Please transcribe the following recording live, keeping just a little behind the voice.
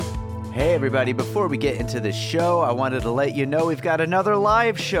Hey everybody, before we get into the show, I wanted to let you know we've got another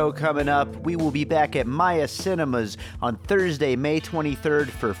live show coming up. We will be back at Maya Cinemas on Thursday, May 23rd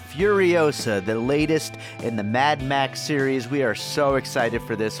for Furiosa, the latest in the Mad Max series. We are so excited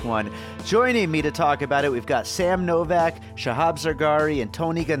for this one. Joining me to talk about it, we've got Sam Novak, Shahab Zargari, and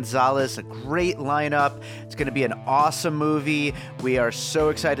Tony Gonzalez. A great lineup. It's going to be an awesome movie. We are so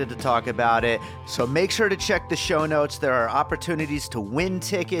excited to talk about it. So make sure to check the show notes. There are opportunities to win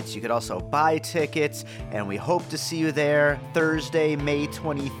tickets. You could also buy tickets, and we hope to see you there Thursday, May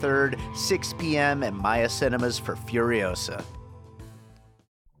 23rd, 6 p.m. at Maya Cinemas for Furiosa.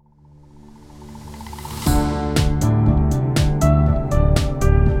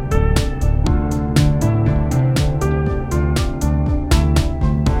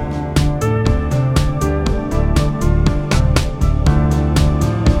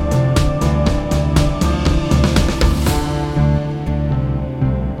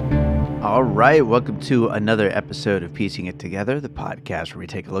 All right, welcome to another episode of Piecing It Together, the podcast where we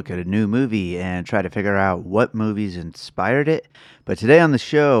take a look at a new movie and try to figure out what movies inspired it. But today on the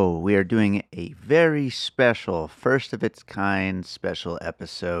show, we are doing a very special, first of its kind special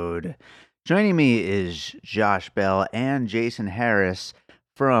episode. Joining me is Josh Bell and Jason Harris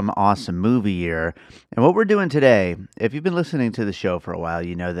from Awesome Movie Year. And what we're doing today, if you've been listening to the show for a while,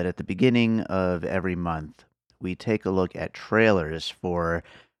 you know that at the beginning of every month, we take a look at trailers for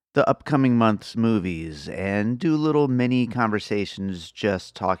the upcoming month's movies and do little mini conversations,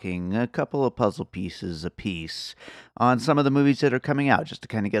 just talking a couple of puzzle pieces a piece on some of the movies that are coming out, just to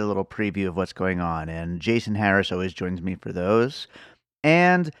kind of get a little preview of what's going on. And Jason Harris always joins me for those.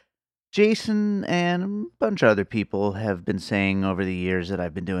 And Jason and a bunch of other people have been saying over the years that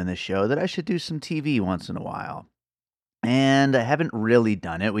I've been doing this show that I should do some TV once in a while. And I haven't really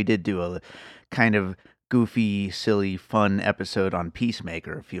done it. We did do a kind of goofy, silly, fun episode on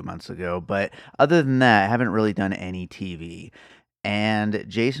Peacemaker a few months ago, but other than that, I haven't really done any TV. And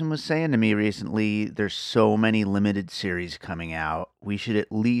Jason was saying to me recently, there's so many limited series coming out, we should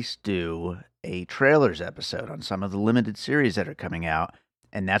at least do a trailers episode on some of the limited series that are coming out,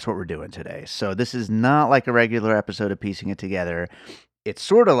 and that's what we're doing today. So this is not like a regular episode of Piecing It Together. It's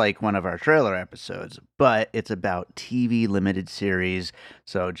sort of like one of our trailer episodes, but it's about TV limited series.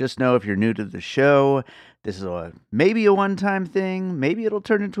 So just know if you're new to the show, this is maybe a one-time thing. Maybe it'll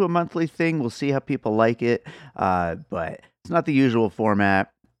turn into a monthly thing. We'll see how people like it. But it's not the usual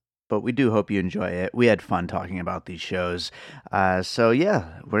format. But we do hope you enjoy it. We had fun talking about these shows. So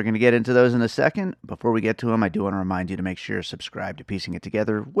yeah, we're going to get into those in a second. Before we get to them, I do want to remind you to make sure you're subscribed to Piecing It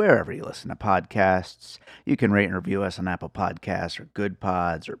Together wherever you listen to podcasts. You can rate and review us on Apple Podcasts or Good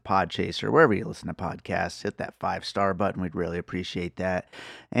Pods or Podchaser, wherever you listen to podcasts. Hit that 5-star button. We'd really appreciate that.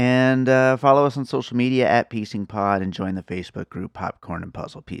 And follow us on social media at Piecing Pod and join the Facebook group Popcorn and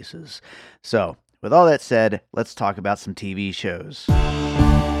Puzzle Pieces. So with all that said, let's talk about some TV shows.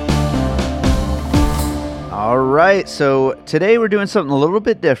 All right, so today we're doing something a little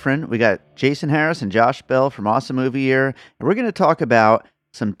bit different. We got Jason Harris and Josh Bell from Awesome Movie Year, and we're going to talk about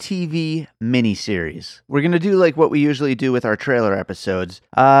some TV miniseries. We're going to do like what we usually do with our trailer episodes,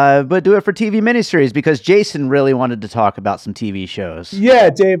 but do it for TV miniseries because Jason really wanted to talk about some TV shows. Yeah,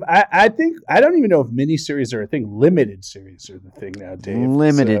 Dave, I think, I don't even know if miniseries are a thing. Limited series are the thing now, Dave.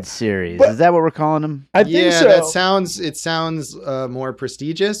 Limited series. Is that what we're calling them? I think so. It sounds more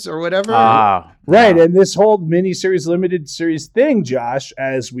prestigious or whatever. Right, and this whole miniseries, limited series thing, Josh,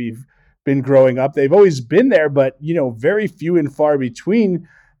 as we've been growing up, they've always been there, but very few and far between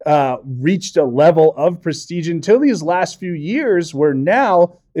reached a level of prestige until these last few years, where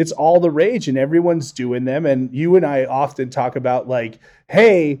now it's all the rage and everyone's doing them. And you and I often talk about like,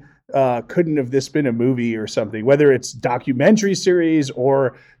 hey, couldn't have this been a movie or something, whether it's documentary series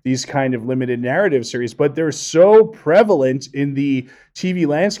or these kind of limited narrative series, but they're so prevalent in the TV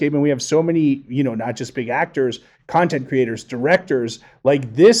landscape. And we have so many, not just big actors, content creators, directors,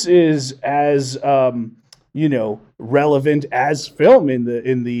 like this is as, relevant as film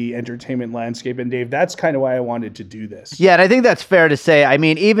in the entertainment landscape. And Dave, that's kind of why I wanted to do this. Yeah, and I think that's fair to say. I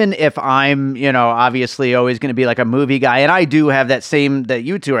mean, even if I'm, obviously always going to be like a movie guy, and I do have that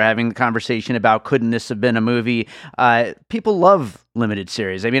you two are having the conversation about couldn't this have been a movie? People love limited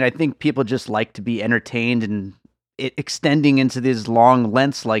series. I mean, I think people just like to be entertained, and it extending into these long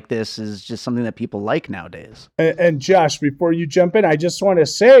lengths like this is just something that people like nowadays. And Josh, before you jump in, I just want to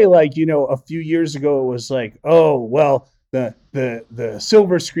say, a few years ago, it was like, oh, well, the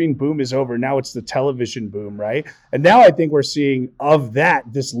silver screen boom is over. Now it's the television boom, right? And now I think we're seeing of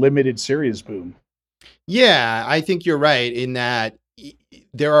that, this limited series boom. Yeah, I think you're right in that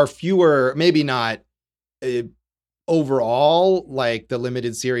there are fewer, maybe not overall, like the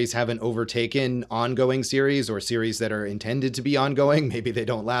limited series haven't overtaken ongoing series or series that are intended to be ongoing. Maybe they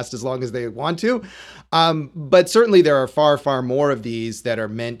don't last as long as they want to. But certainly there are far, far more of these that are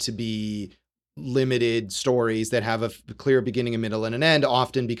meant to be limited stories that have a clear beginning, a middle, and an end,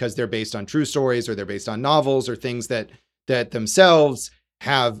 often because they're based on true stories or they're based on novels or things that themselves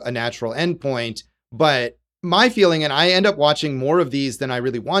have a natural endpoint. But my feeling, and I end up watching more of these than I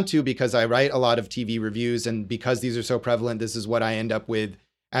really want to because I write a lot of TV reviews, and because these are so prevalent, this is what I end up with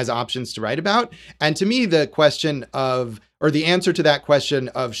as options to write about. And to me, the question of, or the answer to that question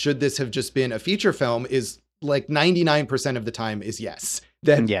of should this have just been a feature film is like 99% of the time is yes.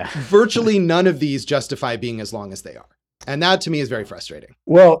 That virtually none of these justify being as long as they are. And that to me is very frustrating.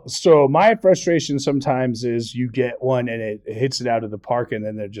 Well, so my frustration sometimes is you get one and it hits it out of the park, and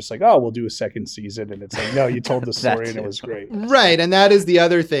then they're just like, oh, we'll do a second season. And it's like, no, you told the story and it was great. Right. And that is the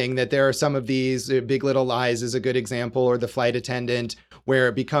other thing, that there are some of these, Big Little Lies is a good example, or The Flight Attendant, where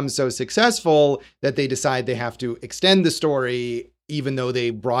it becomes so successful that they decide they have to extend the story, even though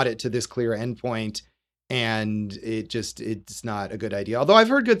they brought it to this clear endpoint. And it's not a good idea. Although I've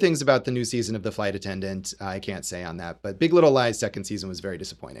heard good things about the new season of The Flight Attendant. I can't say on that, but Big Little Lies second season was very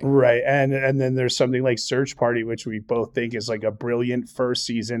disappointing. Right. And then there's something like Search Party, which we both think is like a brilliant first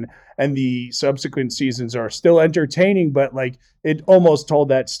season. And the subsequent seasons are still entertaining, but like it almost told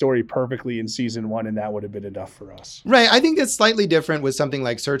that story perfectly in season one, and that would have been enough for us. Right. I think it's slightly different with something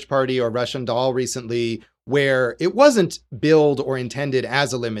like Search Party or Russian Doll recently, where it wasn't billed or intended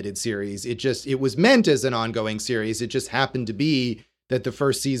as a limited series. It was meant as an ongoing series. It just happened to be that the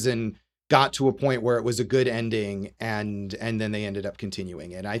first season got to a point where it was a good ending, and then they ended up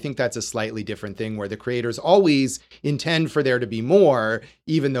continuing it. I think that's a slightly different thing, where the creators always intend for there to be more,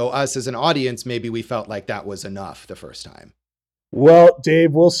 even though us as an audience, maybe we felt like that was enough the first time. Well,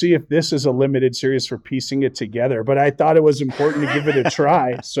 Dave, we'll see if this is a limited series for piecing it together, but I thought it was important to give it a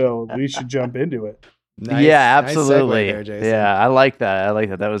try, so we should jump into it. Yeah, absolutely. Nice segue there, Jason. Yeah, I like that.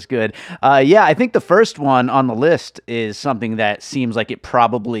 That was good. Yeah, I think the first one on the list is something that seems like it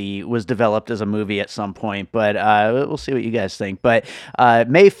probably was developed as a movie at some point, but we'll see what you guys think. But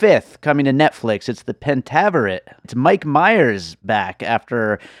May 5th, coming to Netflix, it's The Pentaverate. It's Mike Myers back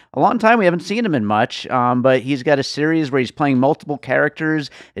after a long time. We haven't seen him in much, but he's got a series where he's playing multiple characters.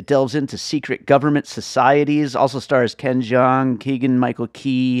 It delves into secret government societies, also stars Ken Jeong, Keegan-Michael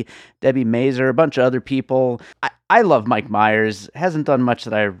Key, Debbie Mazur, a bunch of other people. I love Mike Myers. Hasn't done much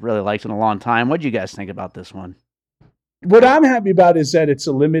that I really liked in a long time. What do you guys think about this one? What I'm happy about is that it's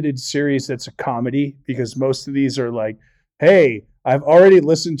a limited series that's a comedy, because most of these are like, hey, I've already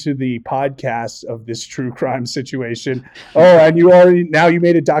listened to the podcast of this true crime situation. Oh, and now you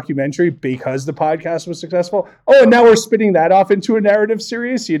made a documentary because the podcast was successful. Oh, and now we're spinning that off into a narrative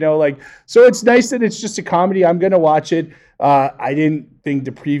series, so it's nice that it's just a comedy. I'm going to watch it. I didn't think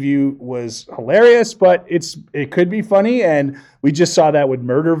the preview was hilarious, but it could be funny. And we just saw that with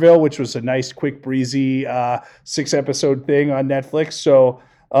Murderville, which was a nice, quick, breezy 6-episode thing on Netflix. So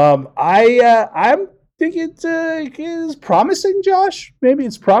I'm thinking it is promising, Josh. Maybe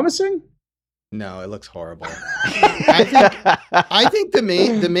it's promising. No, it looks horrible. I think the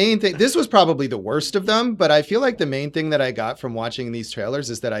main thing, this was probably the worst of them, but I feel like the main thing that I got from watching these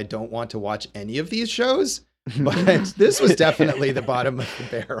trailers is that I don't want to watch any of these shows. But this was definitely the bottom of the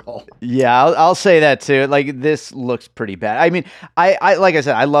barrel. Yeah, I'll say that too. Like, this looks pretty bad. I mean, I like I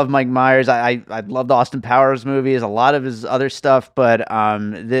said, I love Mike Myers. I love the Austin Powers movies, a lot of his other stuff, but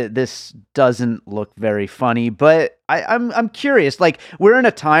this doesn't look very funny. But I'm curious. Like, we're in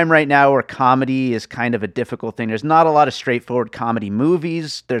a time right now where comedy is kind of a difficult thing. There's not a lot of straightforward comedy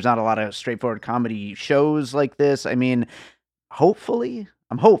movies. There's not a lot of straightforward comedy shows like this. I mean, hopefully,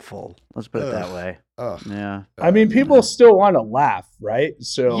 I'm hopeful. Let's put it that way. Yeah. I mean, people still want to laugh, right?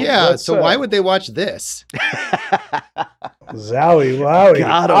 So yeah. So why would they watch this? Zowie, wowie.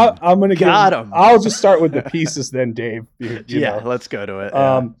 Got him. I'm gonna got him. I'll just start with the pieces then, Dave. You know. Let's go to it.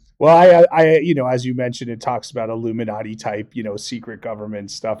 Well, I as you mentioned, it talks about Illuminati type, secret government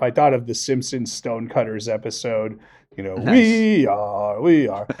stuff. I thought of the Simpsons Stonecutters episode. Nice. we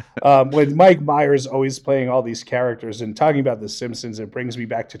are. With Mike Myers always playing all these characters and talking about the Simpsons, it brings me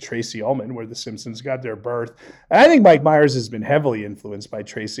back to Tracy Ullman, where the Simpsons got their birth. And I think Mike Myers has been heavily influenced by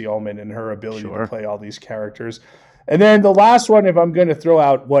Tracy Ullman and her ability to play all these characters. And then the last one, if I'm going to throw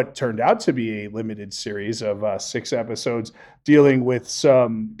out what turned out to be a limited series of 6 episodes dealing with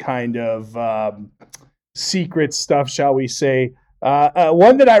some kind of secret stuff, shall we say,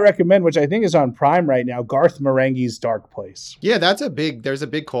 one that I recommend, which I think is on Prime right now, Garth Marenghi's Dark Place. Yeah, there's a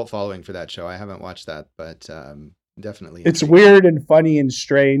big cult following for that show. I haven't watched that, but definitely. It's weird and funny and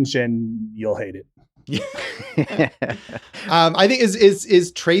strange, and you'll hate it. I think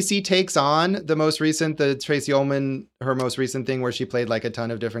is Tracy Takes On the Tracy Ullman, her most recent thing where she played like a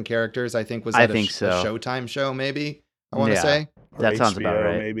ton of different characters. I think was that a Showtime show, maybe. I want to say that sounds HBO, about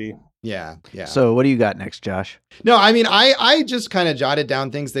right. Maybe. Yeah. So what do you got next, Josh? No, I mean, I just kind of jotted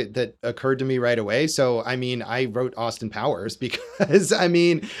down things that occurred to me right away. So, I mean, I wrote Austin Powers because, I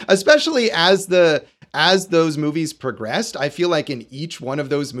mean, especially as those movies progressed, I feel like in each one of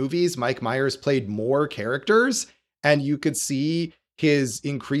those movies, Mike Myers played more characters, and you could see his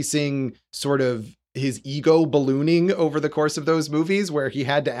increasing sort of his ego ballooning over the course of those movies, where he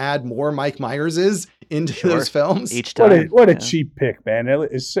had to add more Mike Myerses into those films each time. What a cheap pick, man!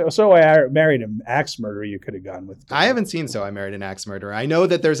 It's so I married an axe murderer. You could have gone with. I haven't seen So I Married an Axe Murderer. I know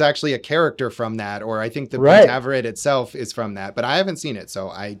that there's actually a character from that, or I think the Pentaveret itself is from that, but I haven't seen it, so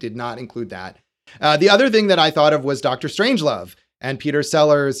I did not include that. The other thing that I thought of was Dr. Strangelove and Peter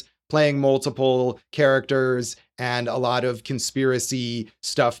Sellers playing multiple characters and a lot of conspiracy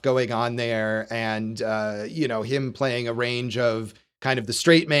stuff going on there. And, him playing a range of kind of the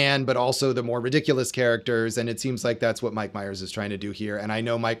straight man, but also the more ridiculous characters. And it seems like that's what Mike Myers is trying to do here. And I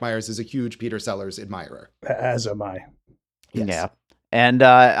know Mike Myers is a huge Peter Sellers admirer. As am I. Yes. Yeah. And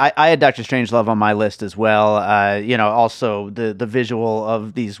I had Dr. Strangelove on my list as well. Also the visual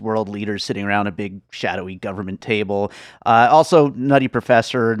of these world leaders sitting around a big shadowy government table. Also Nutty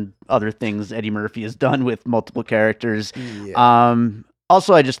Professor and other things Eddie Murphy has done with multiple characters. Yeah.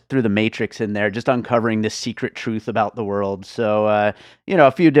 Also, I just threw The Matrix in there, just uncovering this secret truth about the world. So,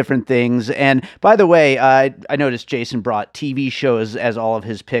 a few different things. And by the way, I noticed Jason brought TV shows as all of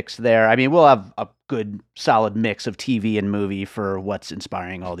his picks there. I mean, we'll have a good, solid mix of TV and movie for what's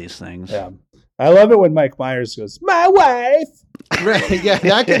inspiring all these things. Yeah. I love it when Mike Myers goes, "My wife." Right. Yeah,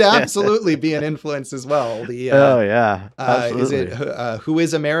 that could absolutely be an influence as well. Absolutely. Is it Who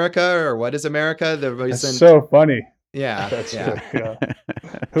is America or What is America? That's so funny. Yeah, that's true. Yeah.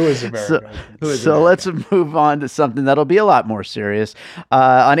 Who is America? So let's move on to something that'll be a lot more serious.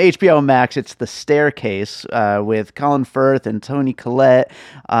 On HBO Max, it's The Staircase with Colin Firth and Toni Collette.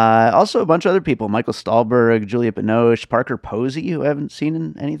 Also a bunch of other people, Michael Stahlberg, Julia Binoche, Parker Posey, who I haven't seen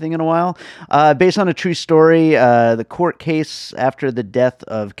in anything in a while. Based on a true story, the court case after the death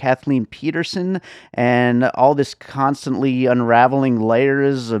of Kathleen Peterson, and all this constantly unraveling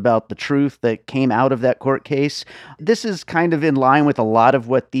layers about the truth that came out of that court case. This is kind of in line with a lot of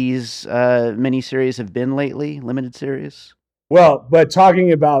what these miniseries have been lately, limited series. Well, but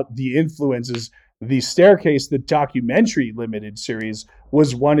talking about the influences, The Staircase, the documentary limited series,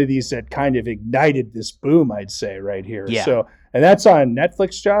 was one of these that kind of ignited this boom, I'd say, right here. Yeah. So, and that's on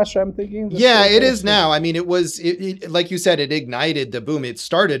Netflix, Josh, I'm thinking? Yeah, it is now. I mean, it was, like you said, it ignited the boom. It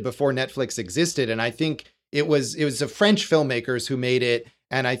started before Netflix existed, and I think it was the French filmmakers who made it.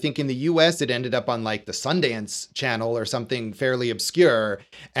 And I think in the US, it ended up on like the Sundance Channel or something fairly obscure.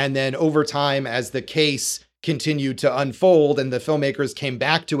 And then over time, as the case continued to unfold and the filmmakers came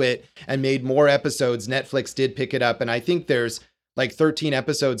back to it and made more episodes, Netflix did pick it up. And I think there's like 13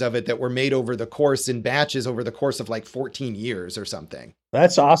 episodes of it that were made over the course in batches over the course of like 14 years or something.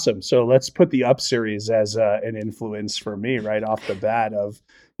 That's awesome. So let's put the Up series as an influence for me right off the bat of,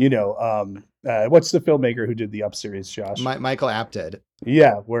 what's the filmmaker who did the Up series, Josh? Michael Apted.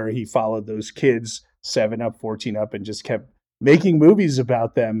 Yeah, where he followed those kids 7 Up, 14 Up, and just kept making movies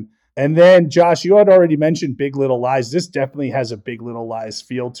about them. And then, Josh, you had already mentioned Big Little Lies. This definitely has a Big Little Lies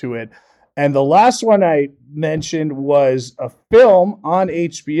feel to it. And the last one I mentioned was a film on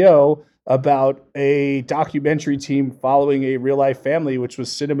HBO about a documentary team following a real-life family, which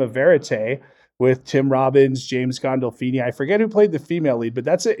was Cinema Verite, with Tim Robbins, James Gandolfini. I forget who played the female lead, but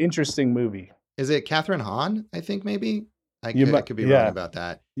that's an interesting movie. Is it Catherine Hahn, I think, maybe? I could be wrong about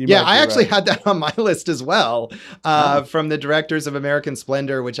that. I actually had that on my list as well, from the directors of American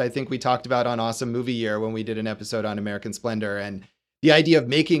Splendor, which I think we talked about on Awesome Movie Year when we did an episode on American Splendor. And the idea of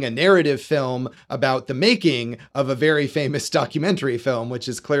making a narrative film about the making of a very famous documentary film, which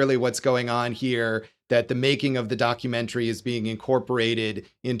is clearly what's going on here, that the making of the documentary is being incorporated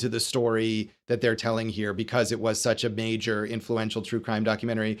into the story that they're telling here because it was such a major influential true crime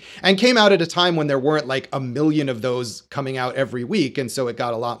documentary and came out at a time when there weren't like a million of those coming out every week. And so it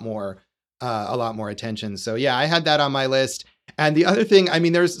got a lot more attention. So yeah, I had that on my list. And the other thing, I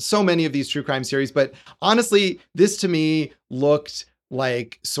mean, there's so many of these true crime series, but honestly, this to me looked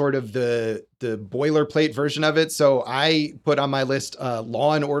like sort of the boilerplate version of it. So I put on my list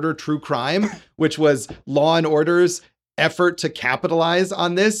Law and Order True Crime, which was Law and Order's effort to capitalize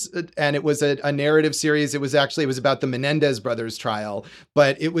on this, and it was a narrative series. It was about the Menendez brothers trial,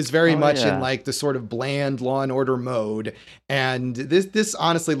 but it was very much in like the sort of bland Law and Order mode. And this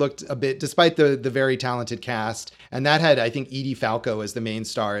honestly looked a bit, despite the very talented cast, and that had, I think, Edie Falco as the main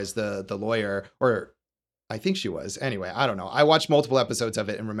star, as the lawyer, or I think she was. Anyway, I don't know. I watched multiple episodes of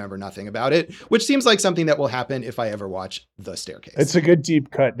it and remember nothing about it, which seems like something that will happen if I ever watch The Staircase. It's a good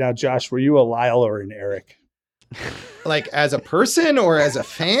deep cut. Now, Josh, were you a Lyle or an Eric? Like as a person or as a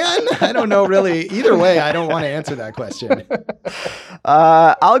fan? I don't know really. Either way, I don't want to answer that question.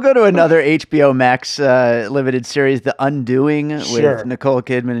 I'll go to another HBO Max limited series, The Undoing, with Nicole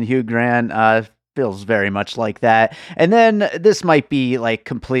Kidman and Hugh Grant. Feels very much like that. And then this might be like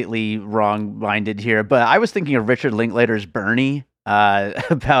completely wrong-minded here, but I was thinking of Richard Linklater's Bernie,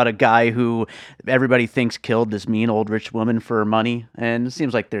 about a guy who everybody thinks killed this mean old rich woman for her money. And it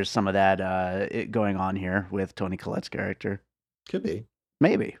seems like there's some of that going on here with Toni Collette's character. Could be.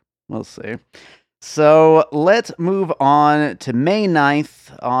 Maybe. We'll see. So let's move on to May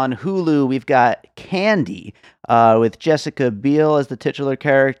 9th on Hulu. We've got Candy with Jessica Biel as the titular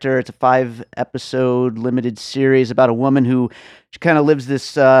character. It's a 5-episode limited series about a woman who kind of lives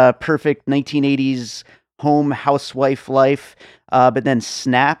this perfect 1980s home housewife life, but then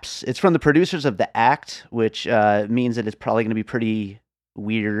snaps. It's from the producers of The Act, which means that it's probably going to be pretty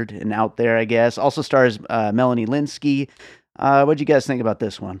weird and out there, I guess. Also stars Melanie Linsky. What'd you guys think about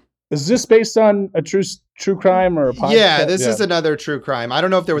this one? Is this based on a true crime or a podcast? Yeah, this is another true crime. I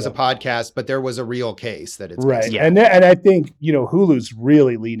don't know if there was a podcast, but there was a real case that it's right. Yeah. And I think, Hulu's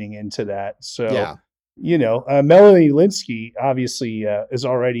really leaning into that. So, Melanie Linsky obviously is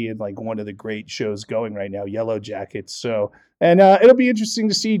already in like one of the great shows going right now, Yellow Jackets. So, and it'll be interesting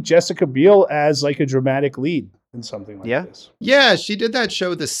to see Jessica Biel as like a dramatic lead in something like this. Yeah, she did that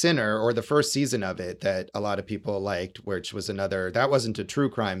show, The Sinner, or the first season of it that a lot of people liked, which was that wasn't a true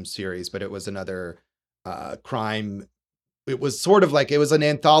crime series, but it was another crime. It was sort of like, it was an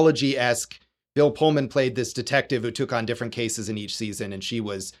anthology-esque. Bill Pullman played this detective who took on different cases in each season, and she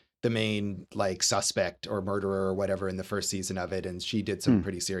was the main like suspect or murderer or whatever in the first season of it. And she did some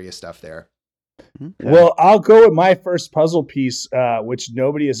pretty serious stuff there. Okay. Well, I'll go with my first puzzle piece, which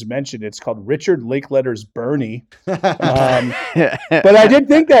nobody has mentioned. It's called Richard Linklater's Bernie. But I did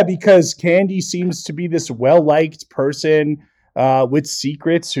think that because Candy seems to be this well-liked person with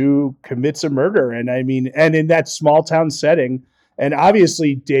secrets who commits a murder. And I mean, and in that small town setting, and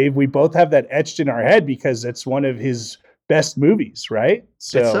obviously, Dave, we both have that etched in our head because it's one of his best movies, right?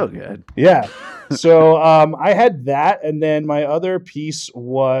 So, it's so good. Yeah. So I had that. And then my other piece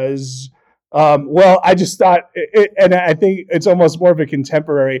was... I just thought, and I think it's almost more of a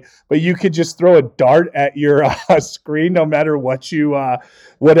contemporary, but you could just throw a dart at your screen, no matter what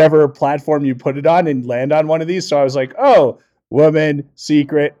whatever platform you put it on, and land on one of these. So I was like, oh, woman,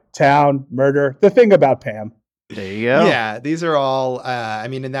 secret, town, murder, the thing about Pam. There you go. Yeah, these are all,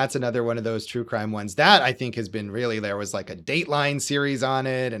 and that's another one of those true crime ones that I think has been really, there was like a Dateline series on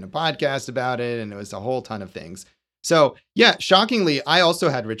it and a podcast about it, and it was a whole ton of things. So, yeah, shockingly, I also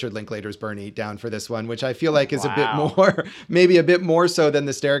had Richard Linklater's Bernie down for this one, which I feel like is a bit more, maybe a bit more so than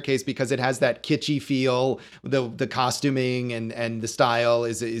The Staircase, because it has that kitschy feel. The costuming and the style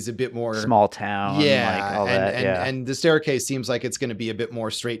is a bit more small town. Yeah, like all and The Staircase seems like it's going to be a bit more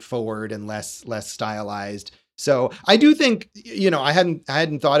straightforward and less stylized. So I do think, I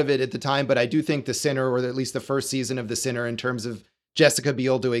hadn't thought of it at the time, but I do think The Sinner, or at least the first season of The Sinner, in terms of Jessica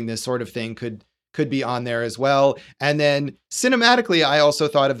Biel doing this sort of thing, could be on there as well. And then cinematically, I also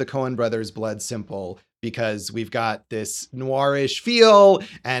thought of the Coen brothers' Blood Simple, because we've got this noirish feel,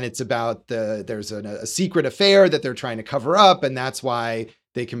 and it's about there's a secret affair that they're trying to cover up, and that's why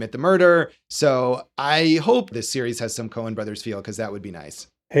they commit the murder. So I hope this series has some Coen brothers feel, because that would be nice.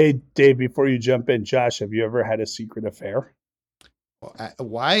 Hey, Dave, before you jump in, Josh, have you ever had a secret affair?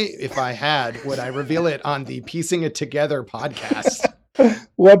 Why, if I had, would I reveal it on the Piecing It Together podcast?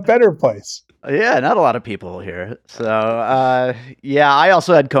 What better place? Yeah, not a lot of people here. So, I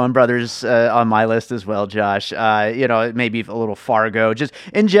also had Coen Brothers on my list as well, Josh. Maybe a little Fargo. Just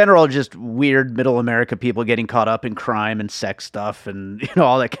in general, just weird middle America people getting caught up in crime and sex stuff and,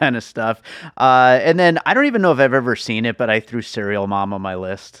 all that kind of stuff. And then I don't even know if I've ever seen it, but I threw Serial Mom on my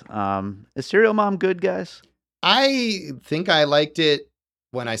list. Is Serial Mom good, guys? I think I liked it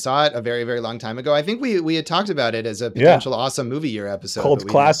when I saw it a very, very long time ago. I think we had talked about it as a potential awesome movie year episode. Cult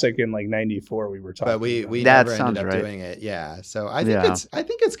classic in like 94 we were talking but we That never ended up sounds right. doing it. Yeah. So I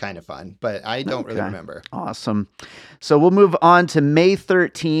think it's kind of fun, but I don't really remember. Awesome. So we'll move on to May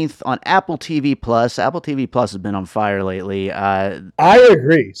 13th on Apple TV Plus. Apple TV Plus has been on fire lately. I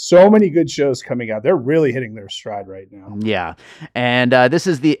agree. So many good shows coming out. They're really hitting their stride right now. Yeah. And this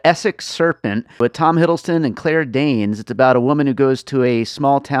is The Essex Serpent with Tom Hiddleston and Claire Danes. It's about a woman who goes to a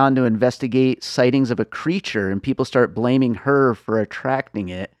small town to investigate sightings of a creature, and people start blaming her for attracting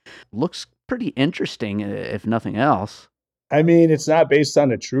it. Looks pretty interesting, if nothing else. I mean, it's not based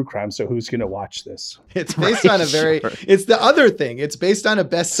on a true crime, so who's going to watch this? It's based on a it's the other thing. It's based on a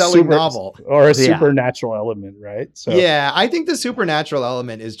best-selling novel. Or a supernatural element, right? So yeah, I think the supernatural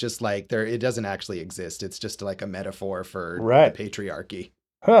element is just like it doesn't actually exist. It's just like a metaphor for the patriarchy.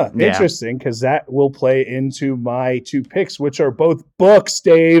 Huh, interesting, because that will play into my two picks, which are both books,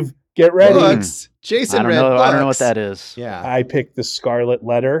 Dave. Get ready. Books. Jason read books. I don't know what that is. Yeah. I picked The Scarlet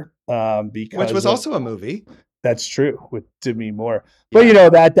Letter because which was also a movie. That's true, with Demi Moore. But you know,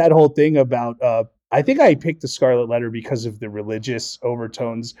 that whole thing about I think I picked The Scarlet Letter because of the religious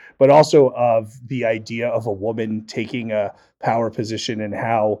overtones, but also of the idea of a woman taking a power position and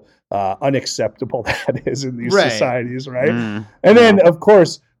how unacceptable that is in these societies, right? And then, of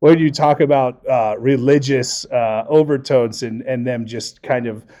course, when you talk about religious overtones and them just kind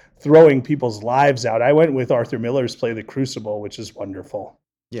of throwing people's lives out, I went with Arthur Miller's play The Crucible, which is wonderful.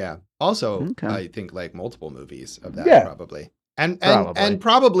 Yeah. Also, I think like multiple movies of that probably. And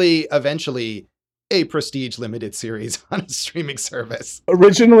probably eventually a prestige limited series on a streaming service.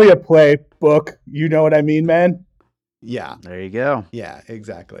 Originally a play, book, you know what I mean, man? Yeah. There you go. Yeah,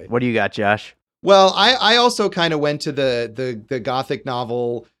 exactly. What do you got, Josh? Well, I also kind of went to the Gothic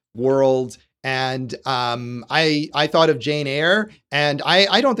novel world, and I thought of Jane Eyre, and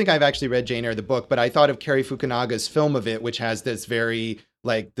I don't think I've actually read Jane Eyre the book, but I thought of Cary Fukunaga's film of it, which has this very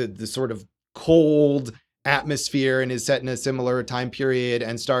like the sort of cold atmosphere and is set in a similar time period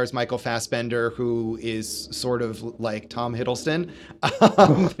and stars Michael Fassbender, who is sort of like Tom Hiddleston.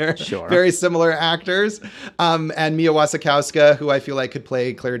 They're very similar actors. And Mia Wasikowska, who I feel like could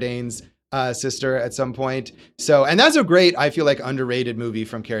play Claire Danes' sister at some point. So, and that's a great, I feel like, underrated movie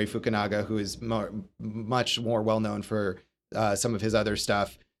from Cary Fukunaga, who is much more well-known for some of his other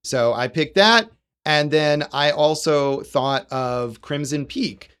stuff. So I picked that. And then I also thought of Crimson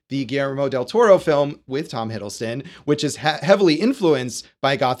Peak, the Guillermo del Toro film with Tom Hiddleston, which is heavily influenced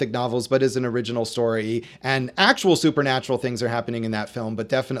by Gothic novels, but is an original story. And actual supernatural things are happening in that film, but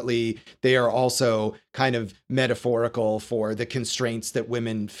definitely they are also kind of metaphorical for the constraints that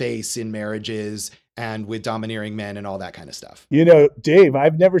women face in marriages and with domineering men and all that kind of stuff. You know, Dave,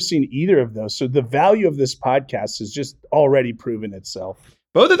 I've never seen either of those. So the value of this podcast has just already proven itself.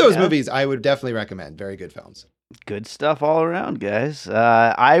 Both of those movies I would definitely recommend. Very good films. Good stuff all around, guys.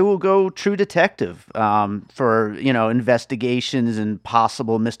 I will go True Detective for, investigations and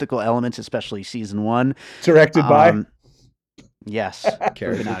possible mystical elements, especially season 1. Directed by? Yes.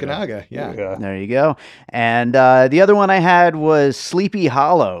 Cary Fukunaga. Yeah. There you go. And the other one I had was Sleepy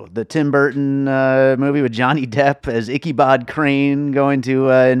Hollow, the Tim Burton movie with Johnny Depp as Ichabod Crane going to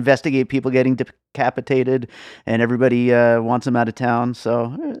investigate people getting decapitated, and everybody wants him out of town.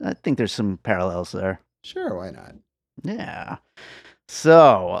 So I think there's some parallels there. Sure, why not? Yeah.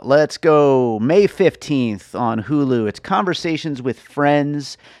 So let's go May 15th on Hulu. It's Conversations with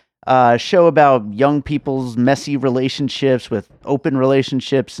Friends, a show about young people's messy relationships with open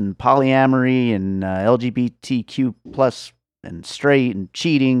relationships and polyamory and LGBTQ plus and straight and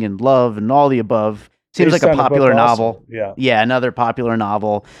cheating and love and all the above. Seems like a popular novel. Yeah, another popular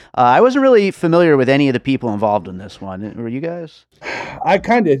novel. I wasn't really familiar with any of the people involved in this one. Were you guys? I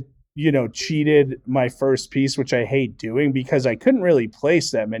kind of cheated my first piece, which I hate doing because I couldn't really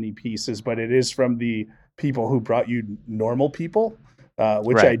place that many pieces, but it is from the people who brought you Normal People,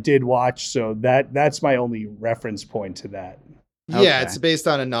 which I did watch. So that's my only reference point to that. Yeah, it's based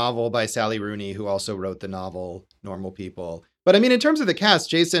on a novel by Sally Rooney, who also wrote the novel Normal People. But I mean, in terms of the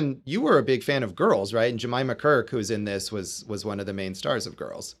cast, Jason, you were a big fan of Girls, right? And Jemima Kirk, who's in this, was one of the main stars of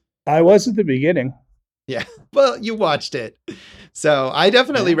Girls. I was at the beginning. Yeah, well, you watched it. So I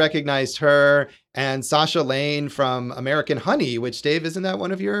definitely recognized her and Sasha Lane from American Honey, which, Dave, isn't that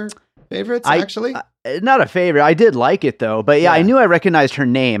one of your favorites, actually? Not a favorite. I did like it, though. But yeah, I knew I recognized her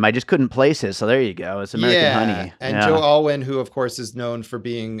name. I just couldn't place it. So there you go. It's American Honey. And Joe Alwyn, who, of course, is known for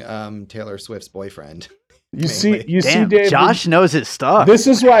being Taylor Swift's boyfriend. You see, mainly. Damn, Dave. Josh knows his stuff. This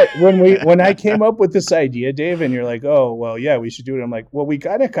is why when I came up with this idea, Dave, and you're like, oh well, yeah, we should do it. I'm like, well, we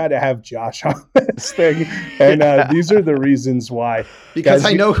gotta kind of have Josh on this thing, and these are the reasons why. Because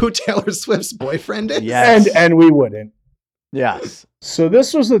Guys, I know who Taylor Swift's boyfriend is. Yes. and we wouldn't. Yes. So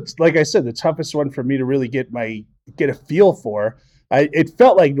this was like I said, the toughest one for me to really get a feel for. It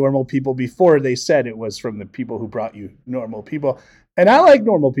felt like Normal People before they said it was from the people who brought you Normal People. And I like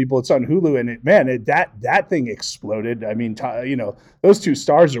Normal People. It's on Hulu, and that thing exploded. I mean, those two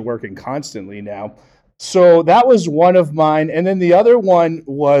stars are working constantly now. So that was one of mine. And then the other one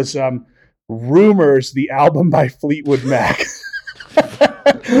was Rumors, the album by Fleetwood Mac.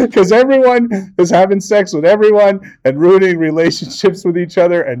 Because everyone is having sex with everyone and ruining relationships with each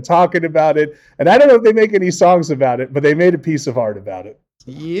other and talking about it. And I don't know if they make any songs about it, but they made a piece of art about it.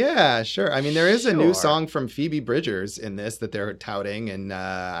 Yeah, sure. I mean, there is a new Sure. song from Phoebe Bridgers in this that they're touting. And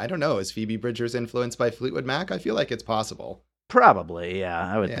I don't know, is Phoebe Bridgers influenced by Fleetwood Mac? I feel like it's possible. Probably,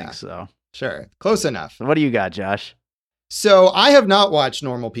 yeah. I would Yeah. think so. Sure. Close enough. So what do you got, Josh? So I have not watched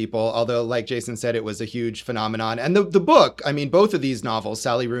Normal People, although like Jason said, it was a huge phenomenon. And the book, I mean, both of these novels,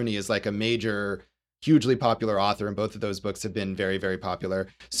 Sally Rooney is like a major, hugely popular author, and both of those books have been very, very popular.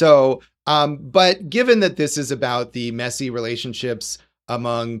 So, but given that this is about the messy relationships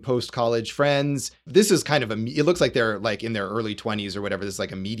among post-college friends, this is kind of it looks like they're like in their early 20s or whatever. This is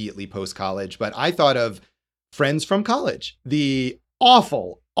like immediately post-college. But I thought of Friends from College, the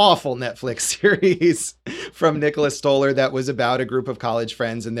awful Netflix series from Nicholas Stoller that was about a group of college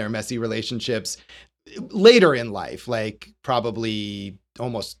friends and their messy relationships later in life, like probably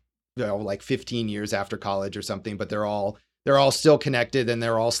almost like 15 years after college or something, but they're all still connected and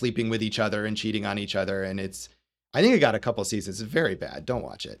they're all sleeping with each other and cheating on each other. And I think it got a couple seasons. It's very bad. Don't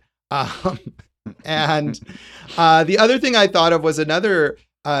watch it. And the other thing I thought of was another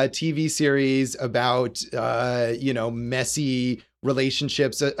TV series about, messy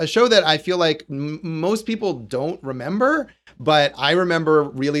relationships, a show that I feel like most people don't remember, but I remember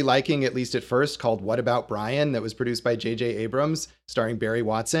really liking, at least at first, called What About Brian, that was produced by J.J. Abrams, starring Barry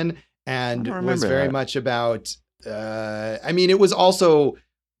Watson, and was very much about, it was also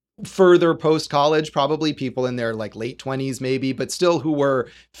further post-college, probably people in their like late 20s maybe, but still who were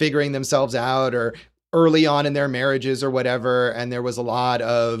figuring themselves out or early on in their marriages or whatever. And there was a lot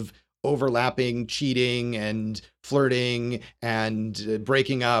of overlapping cheating and flirting and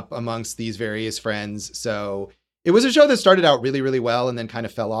breaking up amongst these various friends. So it was a show that started out really, really well and then kind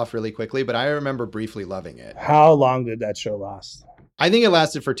of fell off really quickly, but I remember briefly loving it. How long did that show last? I think it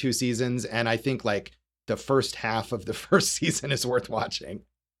lasted for 2 seasons, and I think like the first half of the first season is worth watching.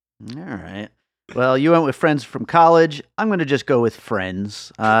 All right. Well, you went with Friends from College. I'm going to just go with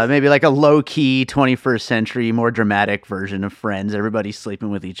Friends. Maybe like a low-key 21st century, more dramatic version of Friends. Everybody's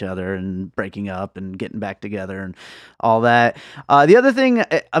sleeping with each other and breaking up and getting back together and all that. The other thing,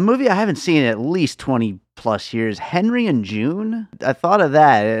 a movie I haven't seen in at least 20 plus years, Henry and June. I thought of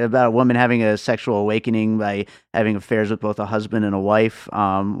that, about a woman having a sexual awakening by having affairs with both a husband and a wife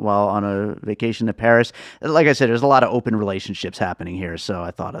while on a vacation to Paris. Like I said, there's a lot of open relationships happening here, so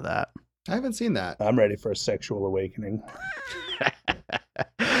I thought of that. I haven't seen that. I'm ready for a sexual awakening.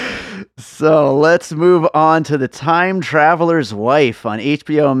 So let's move on to The Time Traveler's Wife on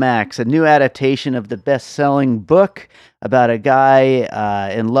HBO Max, a new adaptation of the best-selling book about a guy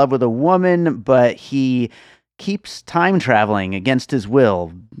in love with a woman, but he keeps time traveling against his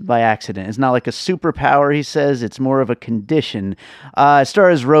will by accident. It's not like a superpower, he says. It's more of a condition. It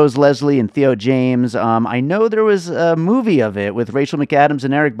stars Rose Leslie and Theo James. I know there was a movie of it with Rachel McAdams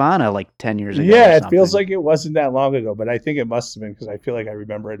and Eric Bana like 10 years ago. Yeah, it feels like it wasn't that long ago, but I think it must have been because I feel like I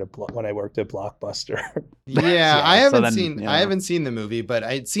remember it when I worked at Blockbuster. Yeah, I so haven't then, I haven't seen the movie, but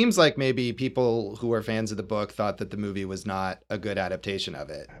it seems like maybe people who are fans of the book thought that the movie was not a good adaptation of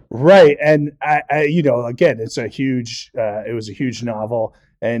it. Right, and I again, it was a huge novel,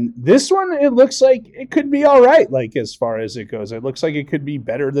 and this one, it looks like it could be all right. Like as far as it goes, it looks like it could be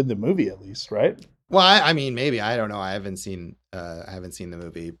better than the movie at least, right? Well, I mean, maybe, I don't know. I haven't seen the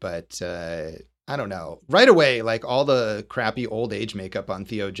movie, but I don't know. Right away, like all the crappy old age makeup on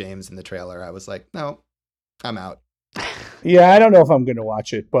Theo James in the trailer, I was like, no, I'm out. Yeah, I don't know if I'm going to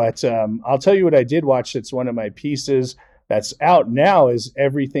watch it, but I'll tell you what I did watch. It's one of my pieces that's out now is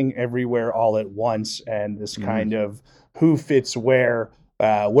Everything Everywhere All at Once, and this kind of who fits where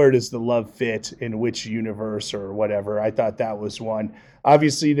does the love fit in which universe or whatever. I thought that was one.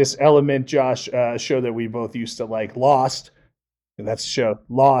 Obviously, this element, Josh, show that we both used to like, Lost. That's the show,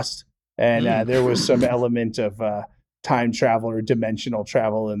 Lost. And there was some element of time travel or dimensional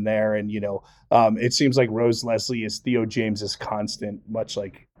travel in there. And, it seems like Rose Leslie is Theo James's constant, much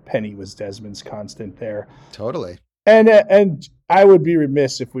like Penny was Desmond's constant there. Totally. And I would be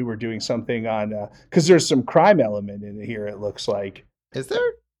remiss if we were doing something on because there's some crime element in here. It looks like. Is there?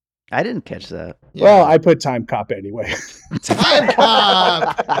 I didn't catch that. Yeah. Well, I put Time Cop anyway. Time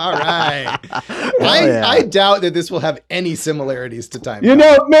Cop. All right. I doubt that this will have any similarities to Time Cop. You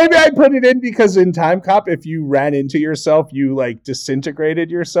know, maybe I put it in because in Time Cop, if you ran into yourself, you like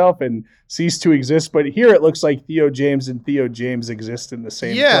disintegrated yourself and ceased to exist. But here it looks like Theo James and Theo James exist in the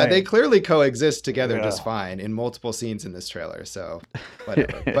same plane. They clearly coexist together just fine in multiple scenes in this trailer. So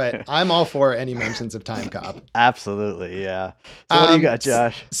whatever. But I'm all for any mentions of Time Cop. Absolutely, yeah. So what do you got,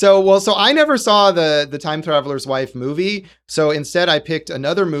 Josh? So I never saw the Time Traveler's Wife movie. So instead I picked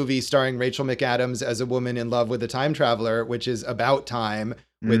another movie starring Rachel McAdams as a woman in love with a time traveler, which is About Time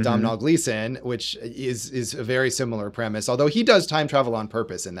with Domhnall Gleeson, which is a very similar premise. Although he does time travel on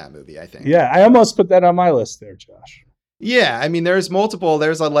purpose in that movie, I think. Yeah, I almost put that on my list there, Josh. Yeah, I mean, there's multiple.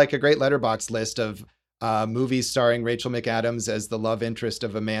 There's like a great Letterboxd list of movies starring Rachel McAdams as the love interest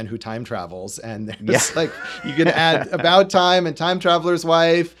of a man who time travels. And there's like, you can add About Time and Time Traveler's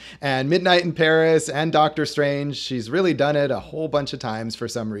Wife and Midnight in Paris and Doctor Strange. She's really done it a whole bunch of times for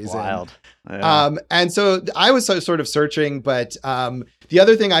some reason. Wild. Yeah. And so I was sort of searching, but the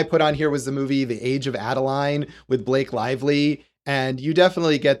other thing I put on here was the movie The Age of Adeline with Blake Lively. And you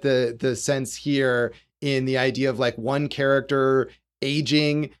definitely get the sense here in the idea of like one character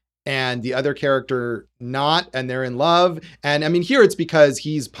aging and the other character not, and they're in love. And I mean, here it's because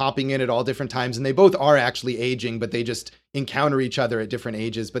he's popping in at all different times and they both are actually aging, but they just encounter each other at different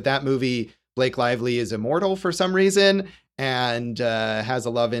ages. But that movie, Blake Lively is immortal for some reason and has a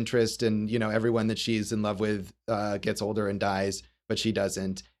love interest, and, you know, everyone that she's in love with gets older and dies, but she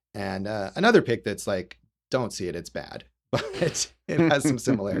doesn't. And another pick that's like, don't see it, it's bad. But it has some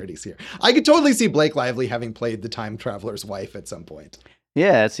similarities here. I could totally see Blake Lively having played the time traveler's wife at some point.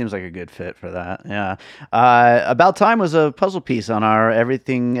 Yeah, it seems like a good fit for that. Yeah. About Time was a puzzle piece on our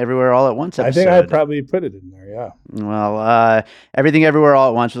Everything Everywhere All at Once episode. I think I probably put it in there, yeah. Well, Everything Everywhere All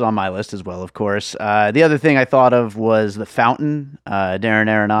at Once was on my list as well, of course. The other thing I thought of was The Fountain, Darren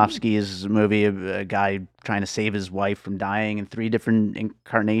Aronofsky's movie, a guy trying to save his wife from dying in 3 different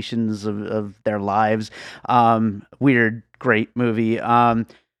incarnations of their lives. Weird, great movie.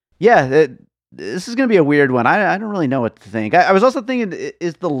 This is going to be a weird one. I don't really know what to think. I was also thinking,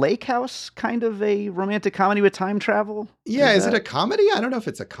 is The Lake House kind of a romantic comedy with time travel? Yeah, is it a comedy? I don't know if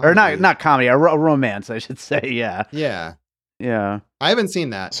it's a comedy. Or not comedy, a romance, I should say, yeah. Yeah. Yeah. I haven't seen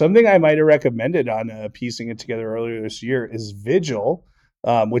that. Something I might have recommended on piecing it together earlier this year is Vigil,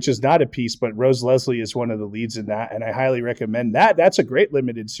 which is not a piece, but Rose Leslie is one of the leads in that, and I highly recommend that. That's a great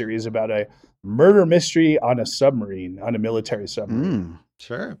limited series about a murder mystery on a submarine, on a military submarine.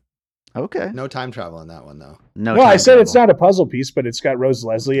 Sure. Okay. No time travel in that one, though. Well, I said it's not a puzzle piece, but it's got Rose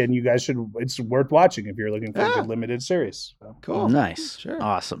Leslie, and you guys it's worth watching if you're looking for a good limited series. So. Cool. Nice. Sure.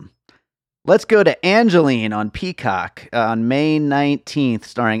 Awesome. Let's go to Angeline on Peacock on May 19th,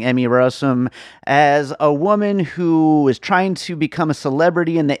 starring Emmy Rossum as a woman who was trying to become a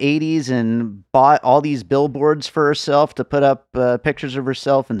celebrity in the 80s and bought all these billboards for herself to put up pictures of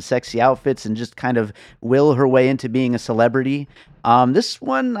herself in sexy outfits and just kind of will her way into being a celebrity. This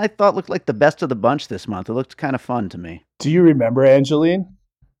one I thought looked like the best of the bunch this month. It looked kind of fun to me. Do you remember Angeline?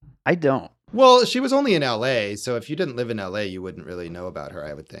 I don't. Well, she was only in LA, so if you didn't live in LA, you wouldn't really know about her,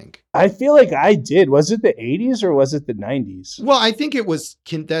 I would think. I feel like I did. Was it the 80s or was it the 90s? Well, I think it was,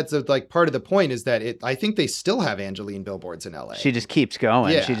 that's like part of the point is that I think they still have Angeline billboards in LA. She just keeps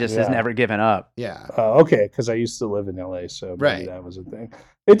going. Yeah. She just has never given up. Yeah. Okay, because I used to live in LA, so maybe Right. that was a thing.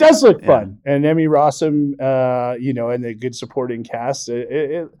 It does look fun. And Emmy Rossum, and the good supporting cast,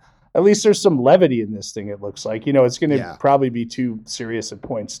 at least there's some levity in this thing, it looks like. You know, it's going to probably be too serious at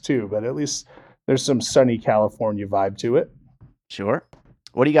points too, but at least there's some sunny California vibe to it. Sure.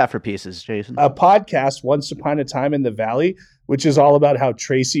 What do you got for pieces, Jason? A podcast, Once Upon a Time in the Valley, which is all about how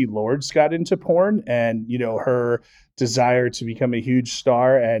Tracy Lords got into porn and, her desire to become a huge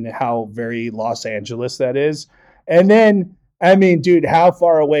star and how very Los Angeles that is. And then, I mean, dude, how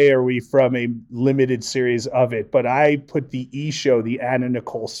far away are we from a limited series of it? But I put the E! Show, the Anna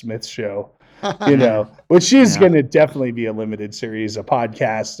Nicole Smith Show, which is going to definitely be a limited series, a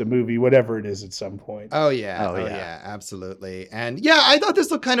podcast, a movie, whatever it is at some point. Oh, yeah, absolutely. And yeah, I thought this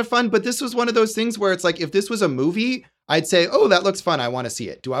looked kind of fun, but this was one of those things where it's like, if this was a movie, I'd say, oh, that looks fun. I want to see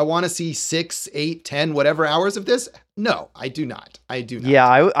it. Do I want to see 6, 8, 10, whatever hours of this? No, I do not. I do not. Yeah,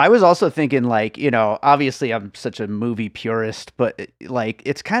 I was also thinking, like, obviously I'm such a movie purist, but like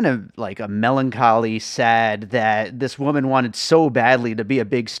it's kind of like a melancholy, sad that this woman wanted so badly to be a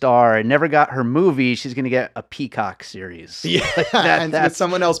big star and never got her movie. She's going to get a Peacock series. Yeah, Like and with that's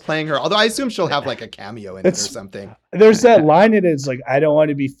someone else playing her. Although I assume she'll have like a cameo in it or something. There's that line in it. It's like, I don't want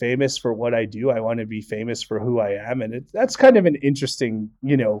to be famous for what I do. I want to be famous for who I am. And that's kind of an interesting,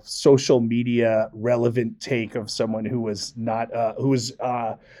 social media relevant take of someone who was not,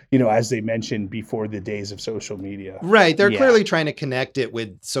 as they mentioned, before the days of social media. Right. They're Yeah. clearly trying to connect it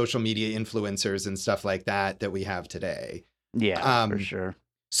with social media influencers and stuff like that we have today. yeah, for sure.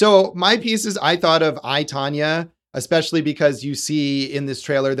 So my pieces, I thought of I, Tonya, especially because you see in this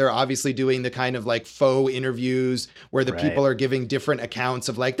trailer, they're obviously doing the kind of like faux interviews where the Right. people are giving different accounts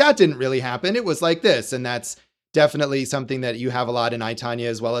of like, that didn't really happen. It was like this. And that's definitely something that you have a lot in I, Tonya,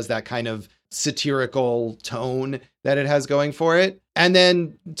 as well as that kind of satirical tone that it has going for it. And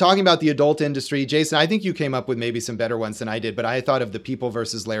then talking about the adult industry, Jason, I think you came up with maybe some better ones than I did, but I thought of The People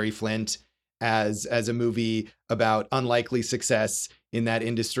versus Larry Flint as a movie about unlikely success in that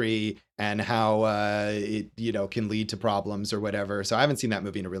industry and how it can lead to problems or whatever. So I haven't seen that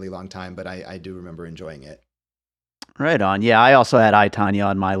movie in a really long time, but I do remember enjoying it. Right on. Yeah, I also had I, Tonya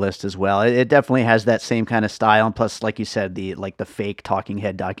on my list as well. It definitely has that same kind of style, and plus, like you said, the fake talking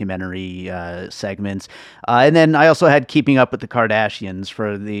head documentary segments. And then I also had Keeping Up with the Kardashians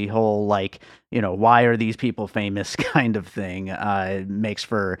for the whole why are these people famous kind of thing. It makes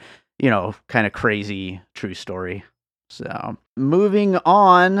for kind of crazy true story. So moving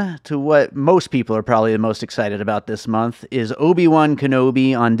on to what most people are probably the most excited about this month is Obi-Wan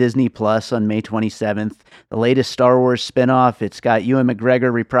Kenobi on Disney Plus on May 27th, the latest Star Wars spinoff. It's got Ewan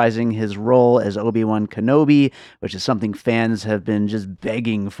McGregor reprising his role as Obi-Wan Kenobi, which is something fans have been just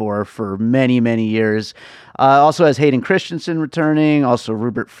begging for many, many years. Also has Hayden Christensen returning, also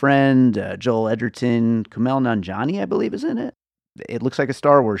Rupert Friend, Joel Edgerton, Kumail Nanjiani, I believe, is in it. It looks like a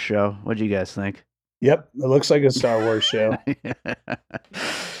Star Wars show. What do you guys think? Yep, it looks like a Star Wars show.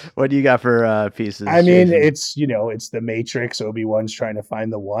 What do you got for pieces? I mean, Jason? it's the Matrix. Obi-Wan's trying to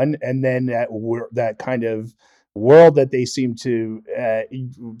find the one, and then that kind of world that they seem to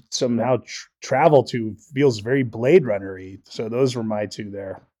somehow travel to feels very Blade Runner-y. So those were my two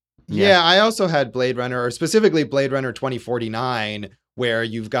there. Yeah, I also had Blade Runner, or specifically Blade Runner 2049, where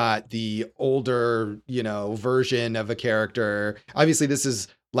you've got the older, version of a character. Obviously, this is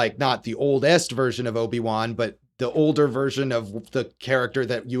like not the oldest version of Obi-Wan, but the older version of the character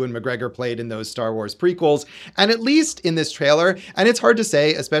that Ewan McGregor played in those Star Wars prequels. And at least in this trailer, and it's hard to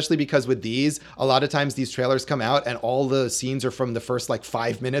say, especially because with these, a lot of times these trailers come out and all the scenes are from the first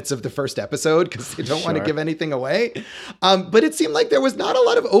 5 minutes of the first episode because they don't want to give anything away. But it seemed like there was not a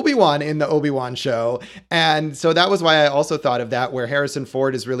lot of Obi-Wan in the Obi-Wan show. And so that was why I also thought of that, where Harrison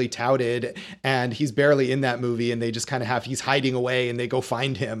Ford is really touted and he's barely in that movie and they just kind of he's hiding away and they go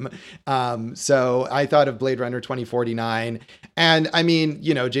find him. So I thought of Blade Runner 2049. And I mean,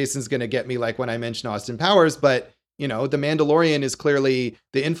 Jason's going to get me when I mention Austin Powers, but The Mandalorian is clearly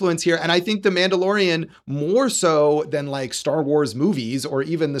the influence here. And I think The Mandalorian more so than Star Wars movies or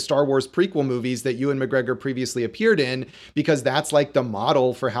even the Star Wars prequel movies that Ewan McGregor previously appeared in, because that's the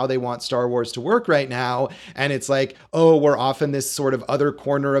model for how they want Star Wars to work right now. And it's we're off in this sort of other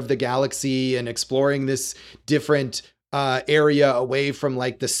corner of the galaxy and exploring this different area away from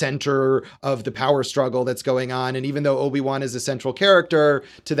the center of the power struggle that's going on. And even though Obi-Wan is a central character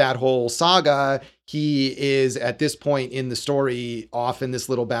to that whole saga, he is at this point in the story off in this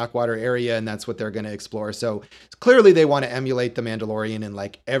little backwater area, and that's what they're going to explore. So clearly they want to emulate The Mandalorian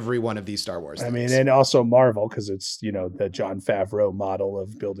in every one of these Star Wars things. I mean, and also Marvel, because it's, the Jon Favreau model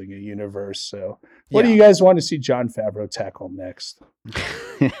of building a universe. So what do you guys want to see Jon Favreau tackle next?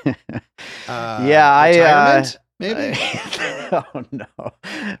 Retirement? Maybe. Oh no,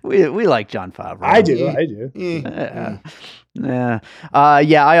 we like Jon Favreau. I do. Yeah.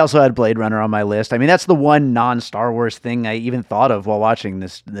 I also had Blade Runner on my list. I mean, that's the one non-Star Wars thing I even thought of while watching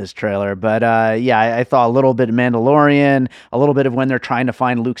this trailer. But I thought a little bit of Mandalorian, a little bit of when they're trying to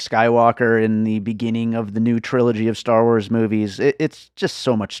find Luke Skywalker in the beginning of the new trilogy of Star Wars movies. It's just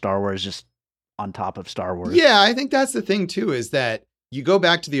so much Star Wars just on top of Star Wars. Yeah, I think that's the thing too, is that you go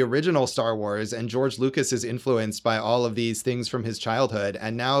back to the original Star Wars and George Lucas is influenced by all of these things from his childhood.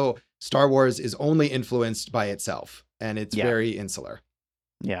 And now Star Wars is only influenced by itself. And it's very insular.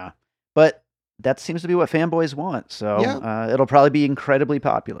 Yeah. But that seems to be what fanboys want. So Yeah. it'll probably be incredibly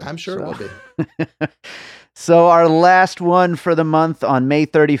popular. I'm sure it will be. So our last one for the month on May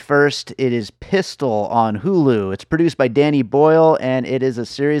 31st, it is Pistol on Hulu. It's produced by Danny Boyle, and it is a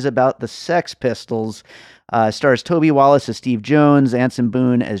series about the Sex Pistols. Stars Toby Wallace as Steve Jones, Anson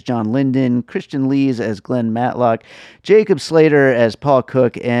Boone as John Linden, Christian Lees as Glenn Matlock, Jacob Slater as Paul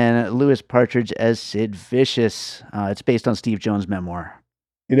Cook, and Louis Partridge as Sid Vicious. It's based on Steve Jones' memoir.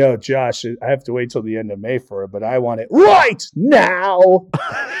 You know, Josh, I have to wait till the end of May for it, but I want it right now.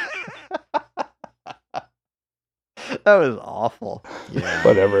 That was awful. Yeah.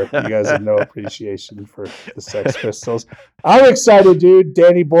 Whatever. You guys have no appreciation for the Sex Pistols. I'm excited, dude.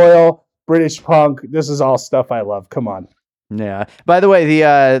 Danny Boyle, British punk. This is all stuff I love. Come on. Yeah. By the way,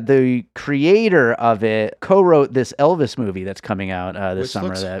 the creator of it co-wrote this Elvis movie that's coming out this Which summer.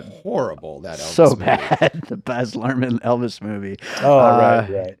 looks That horrible. That Elvis so movie. bad. The Baz Luhrmann Elvis movie. Oh,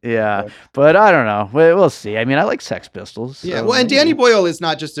 right. Yeah, but I don't know. We'll see. I mean, I like Sex Pistols. Yeah, so well, and maybe. Danny Boyle is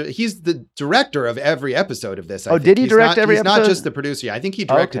not just he's the director of every episode of this. I think. Did he direct every He's not episode? just the producer. I think he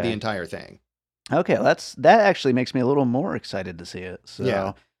directed Okay. the entire thing. Okay, that actually makes me a little more excited to see it. So,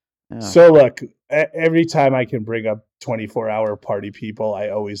 Yeah. So look, every time I can bring up 24-hour Party People, I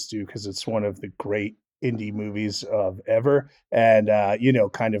always do, because it's one of the great indie movies of ever, and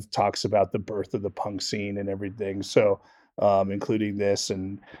kind of talks about the birth of the punk scene and everything. So including this,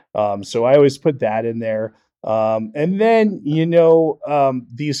 and so I always put that in there. And then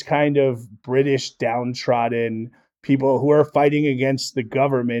these kind of British downtrodden people who are fighting against the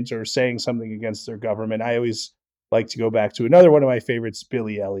government or saying something against their government. I always like to go back to another one of my favorites,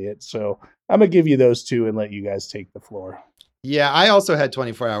 Billy Elliot. So I'm going to give you those two and let you guys take the floor. Yeah, I also had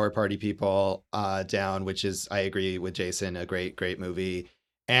 24-hour Party People down, which is, I agree with Jason, a great, great movie.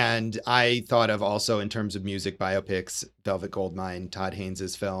 And I thought of also, in terms of music biopics, Velvet Goldmine, Todd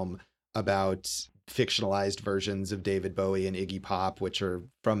Haynes' film about fictionalized versions of David Bowie and Iggy Pop, which are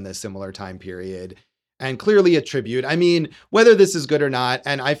from the similar time period. And clearly a tribute. I mean, whether this is good or not,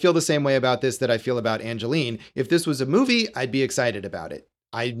 and I feel the same way about this that I feel about Angeline. If this was a movie, I'd be excited about it.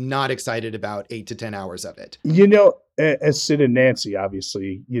 I'm not excited about 8 to 10 hours of it. As Sid and Nancy,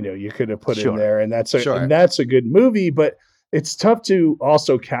 obviously, you could have put in Sure. there, and that's Sure. and that's a good movie, but it's tough to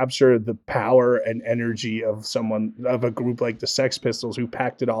also capture the power and energy of a group like the Sex Pistols, who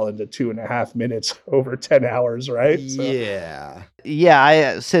packed it all into 2.5 minutes over 10 hours, right? So, Yeah.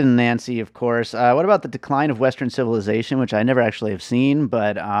 Yeah, Sid and Nancy, of course. What about The Decline of Western Civilization, which I never actually have seen,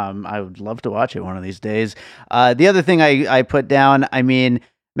 but I would love to watch it one of these days. The other thing I put down, I mean,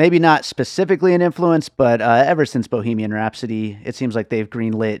 maybe not specifically an influence, but ever since Bohemian Rhapsody, it seems like they've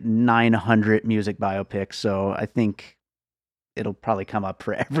greenlit 900 music biopics, so I think it'll probably come up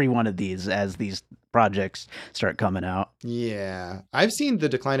for every one of these as these projects start coming out. Yeah. I've seen The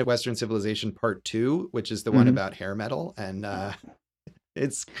Decline of Western Civilization Part 2, which is the one Mhm. about hair metal. And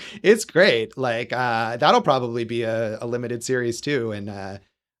it's great. Like, that'll probably be a limited series too. And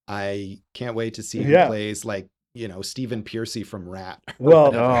I can't wait to see who Yeah. plays, like, Stephen Piercy from Rat.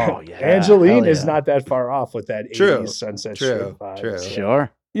 Well, Oh, yeah. Angeline Hell is yeah. not that far off with that True. 80s Sunset True. Strip vibe. True. So.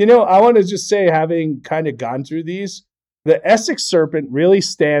 Sure. I want to just say, having kind of gone through these, the Essex Serpent really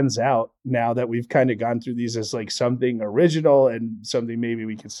stands out now that we've kind of gone through these as like something original and something maybe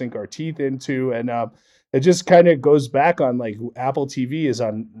we can sink our teeth into. And it just kind of goes back on, like, Apple TV is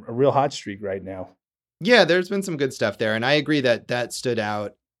on a real hot streak right now. Yeah, there's been some good stuff there. And I agree that stood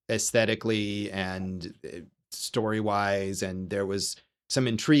out aesthetically and story-wise. And there was some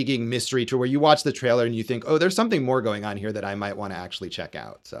intriguing mystery to where you watch the trailer and you think, oh, there's something more going on here that I might want to actually check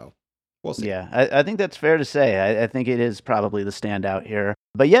out. So we'll see. Yeah, I think that's fair to say. I think it is probably the standout here.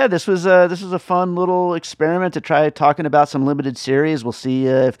 But yeah, this was a fun little experiment to try talking about some limited series. We'll see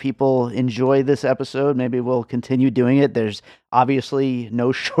if people enjoy this episode. Maybe we'll continue doing it. There's obviously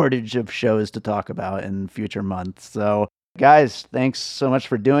no shortage of shows to talk about in future months. So guys, thanks so much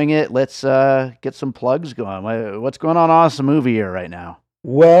for doing it. Let's get some plugs going. What's going on Awesome Movie here right now?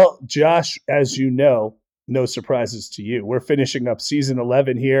 Well, Josh, as you know, no surprises to you. We're finishing up season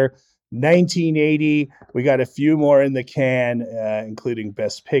 11 here. 1980. We got a few more in the can, including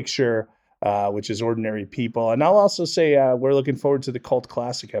Best Picture, which is Ordinary People. And I'll also say we're looking forward to the cult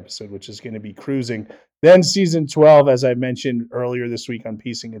classic episode, which is going to be Cruising. Then season 12, as I mentioned earlier this week on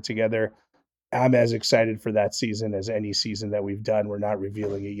Piecing It Together. I'm as excited for that season as any season that we've done. We're not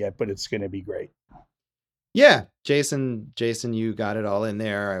revealing it yet, but it's going to be great. Yeah, Jason, you got it all in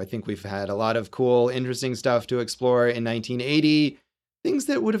there. I think we've had a lot of cool, interesting stuff to explore in 1980. Things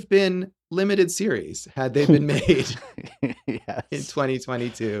that would have been limited series had they been made Yes. in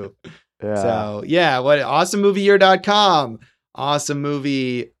 2022. Yeah. So yeah, what awesomemovieyear.com. Awesome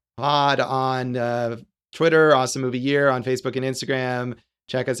movie Pod on Twitter, Awesome Movie Year on Facebook and Instagram.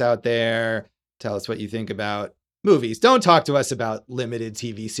 Check us out there. Tell us what you think about movies. Don't talk to us about limited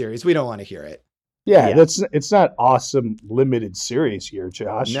TV series. We don't want to hear it. Yeah, Yeah. it's not awesome limited series here,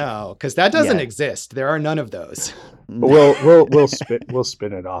 Josh. No, because that doesn't Yeah. exist. There are none of those. But we'll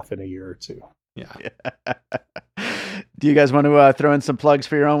spin it off in a year or two. Yeah. Do you guys want to throw in some plugs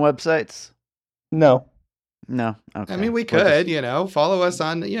for your own websites? No. No. Okay. I mean, we We'll could, just- follow us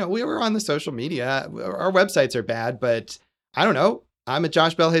on, we were on the social media. Our websites are bad, but I don't know. I'm at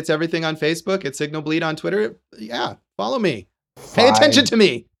Josh Bell Hits Everything on Facebook, at Signal Bleed on Twitter. Yeah, follow me. Pay Fine. attention to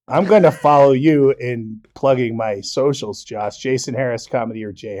me. I'm going to follow you in plugging my socials, Josh. Jason Harris Comedy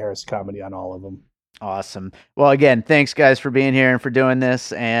or Jay Harris Comedy on all of them. Awesome. Well, again, thanks guys for being here and for doing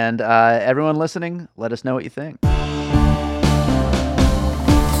this. And everyone listening, let us know what you think.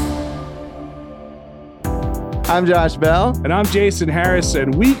 I'm Josh Bell. And I'm Jason Harris,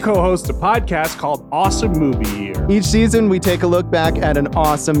 and we co-host a podcast called Awesome Movie Year. Each season, we take a look back at an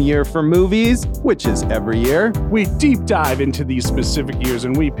awesome year for movies, which is every year. We deep dive into these specific years,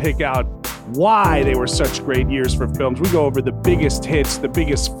 and we pick out why they were such great years for films. We go over the biggest hits, the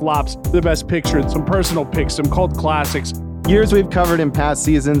biggest flops, the best pictures, some personal picks, some cult classics. Years we've covered in past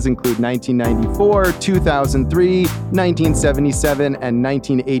seasons include 1994, 2003, 1977, and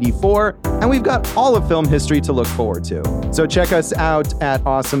 1984, and we've got all of film history to look forward to. So check us out at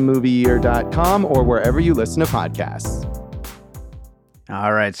awesomemovieyear.com or wherever you listen to podcasts.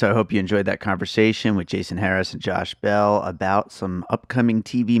 All right, so I hope you enjoyed that conversation with Jason Harris and Josh Bell about some upcoming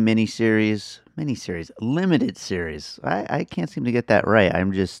TV limited series. I can't seem to get that right.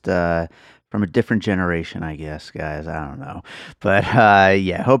 I'm just from a different generation, I guess, guys. I don't know. But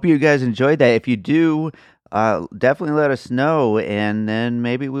yeah, hope you guys enjoyed that. If you do, definitely let us know, and then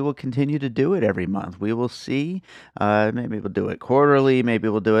maybe we will continue to do it every month. We will see. Maybe we'll do it quarterly. Maybe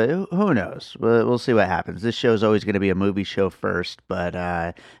we'll do it. Who knows? We'll see what happens. This show is always going to be a movie show first, but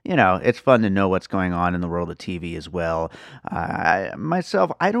it's fun to know what's going on in the world of TV as well. I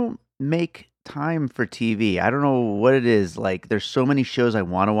don't make time for TV. I don't know what it is. Like, there's so many shows I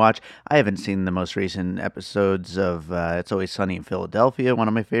want to watch. I haven't seen the most recent episodes of It's Always Sunny in Philadelphia, one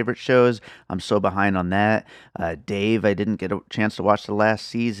of my favorite shows. I'm so behind on that. Dave, I didn't get a chance to watch the last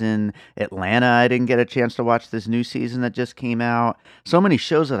season. Atlanta, I didn't get a chance to watch this new season that just came out. So many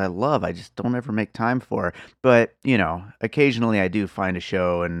shows that I love, I just don't ever make time for. But, occasionally I do find a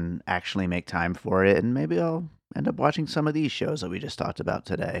show and actually make time for it, and maybe I'll end up watching some of these shows that we just talked about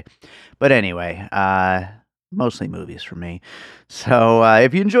today. But anyway, mostly movies for me. So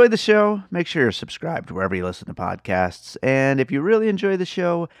if you enjoyed the show, make sure you're subscribed wherever you listen to podcasts. And if you really enjoy the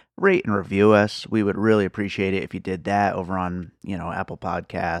show, rate and review us. We would really appreciate it if you did that over on, Apple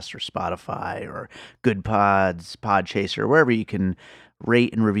Podcasts or Spotify or Good Pods, Podchaser, wherever you can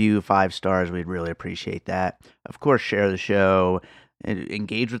rate and review 5 stars. We'd really appreciate that. Of course, share the show.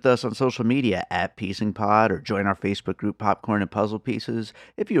 Engage with us on social media at Piecing Pod, or join our Facebook group Popcorn and Puzzle Pieces.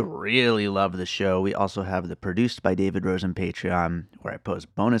 If you really love the show, we also have the Produced by David Rosen Patreon, where I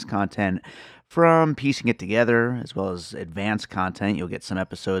post bonus content from Piecing It Together, as well as advanced content. You'll get some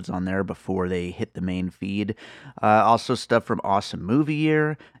episodes on there before they hit the main feed. Also stuff from Awesome Movie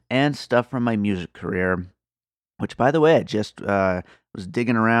Year and stuff from my music career, which, by the way, I just was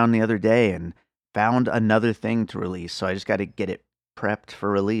digging around the other day and found another thing to release. So I just got to get it prepped for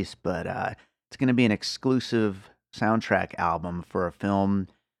release, but it's going to be an exclusive soundtrack album for a film,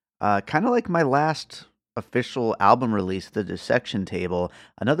 kind of like my last official album release, The Dissection Table.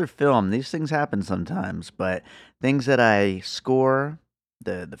 Another film. These things happen sometimes, but things that I score,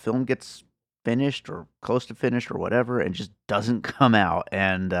 the film gets finished or close to finished or whatever, and just doesn't come out.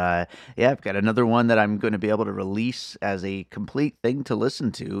 And I've got another one that I'm going to be able to release as a complete thing to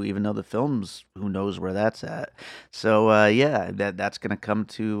listen to, even though the film's, who knows where that's at. So that's going to come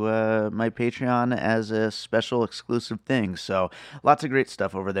to my Patreon as a special exclusive thing. So lots of great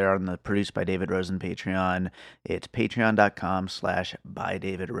stuff over there on the Produced by David Rosen Patreon. It's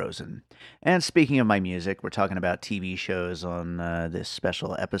patreon.com/bydavidrosen. And speaking of my music, we're talking about TV shows on this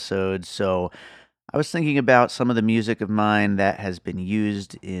special episode. So I was thinking about some of the music of mine that has been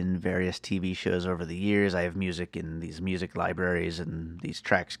used in various TV shows over the years. I have music in these music libraries, and these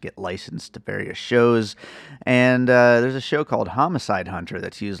tracks get licensed to various shows. And there's a show called Homicide Hunter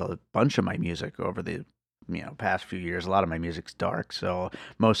that's used a bunch of my music over the past few years. A lot of my music's dark, so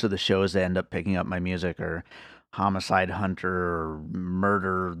most of the shows that end up picking up my music are Homicide Hunter, or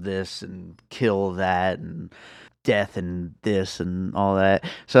Murder This and Kill That, and death and this and all that.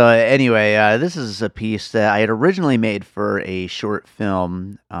 So anyway, this is a piece that I had originally made for a short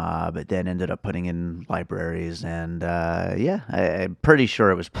film, but then ended up putting in libraries. And I'm pretty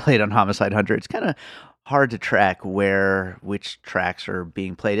sure it was played on Homicide Hunter. It's kind of hard to track which tracks are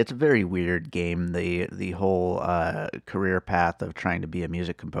being played. It's a very weird game, the whole career path of trying to be a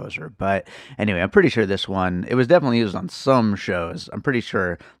music composer. But anyway, I'm pretty sure this one, it was definitely used on some shows. I'm pretty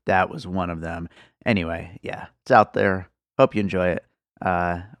sure that was one of them. Anyway, yeah, it's out there. Hope you enjoy it.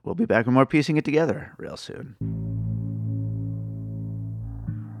 We'll be back with more Piecing It Together real soon.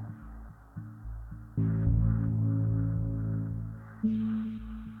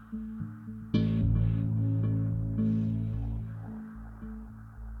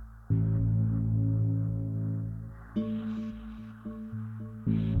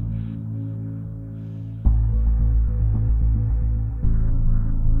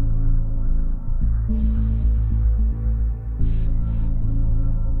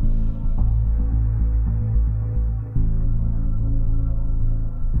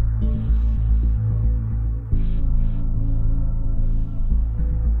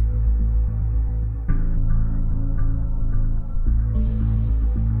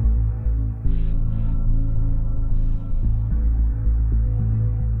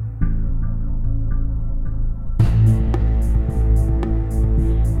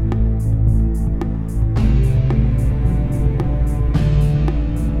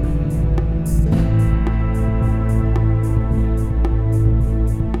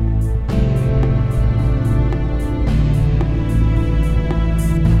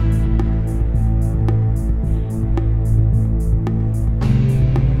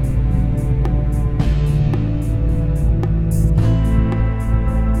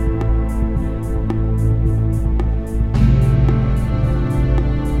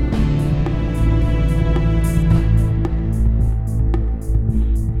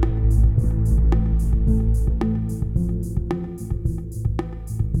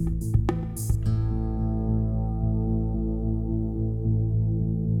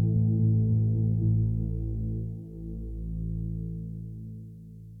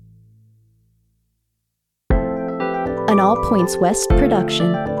 An All Points West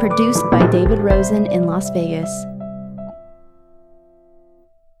production, produced by David Rosen in Las Vegas.